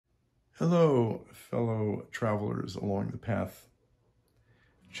Hello, fellow travelers along the path.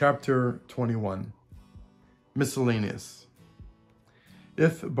 Chapter 21, Miscellaneous.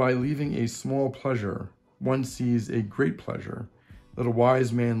 If by leaving a small pleasure one sees a great pleasure, let a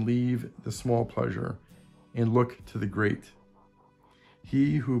wise man leave the small pleasure and look to the great.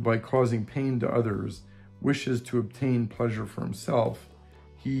 He who by causing pain to others wishes to obtain pleasure for himself,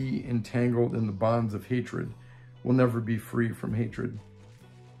 he entangled in the bonds of hatred will never be free from hatred.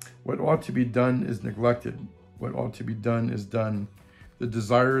 What ought to be done is neglected. What ought to be done is done. The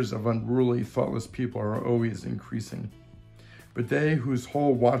desires of unruly, thoughtless people are always increasing. But they whose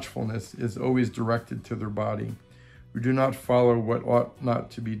whole watchfulness is always directed to their body, who do not follow what ought not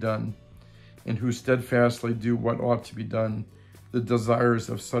to be done, and who steadfastly do what ought to be done, the desires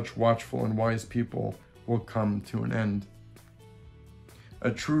of such watchful and wise people will come to an end. A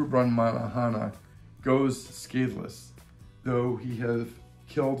true Brahmana goes scatheless, though he have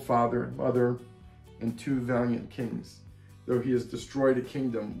killed father and mother and 2 valiant kings, though he has destroyed a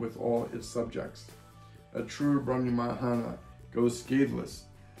kingdom with all its subjects. A true Brahmana goes scatheless,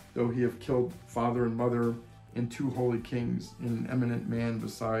 though he have killed father and mother and 2 holy kings and an eminent man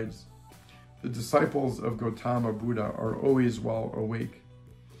besides. The disciples of Gautama Buddha are always well awake,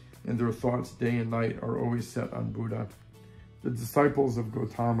 and their thoughts day and night are always set on Buddha. The disciples of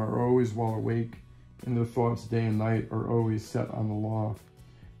Gautama are always well awake, and their thoughts day and night are always set on the law.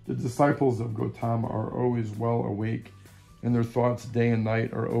 The disciples of Gautama are always well awake, and their thoughts day and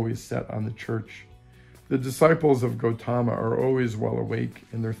night are always set on the church. The disciples of Gautama are always well awake,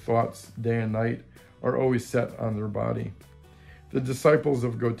 and their thoughts day and night are always set on their body. The disciples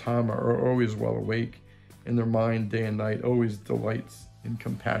of Gautama are always well awake, and their mind day and night always delights in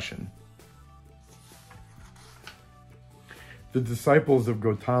compassion. The disciples of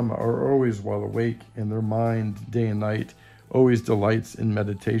Gautama are always well awake, and their mind day and night always delights in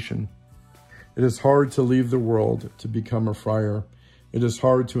meditation. It is hard to leave the world to become a friar. It is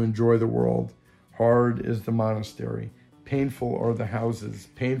hard to enjoy the world. Hard is the monastery. Painful are the houses.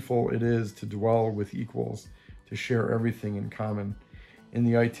 Painful it is to dwell with equals, to share everything in common. And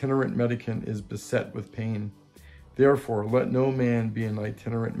the itinerant mendicant is beset with pain. Therefore, let no man be an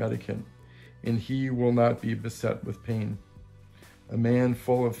itinerant mendicant, and he will not be beset with pain. A man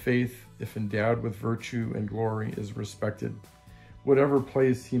full of faith, if endowed with virtue and glory, is respected, whatever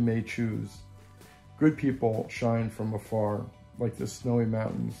place he may choose. Good people shine from afar, like the snowy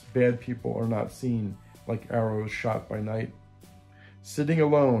mountains. Bad people are not seen, like arrows shot by night. Sitting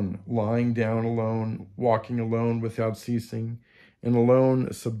alone, lying down alone, walking alone without ceasing, and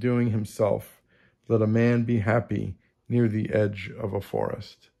alone subduing himself, let a man be happy near the edge of a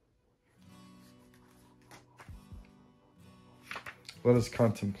forest. Let us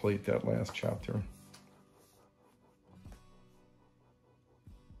contemplate that last chapter.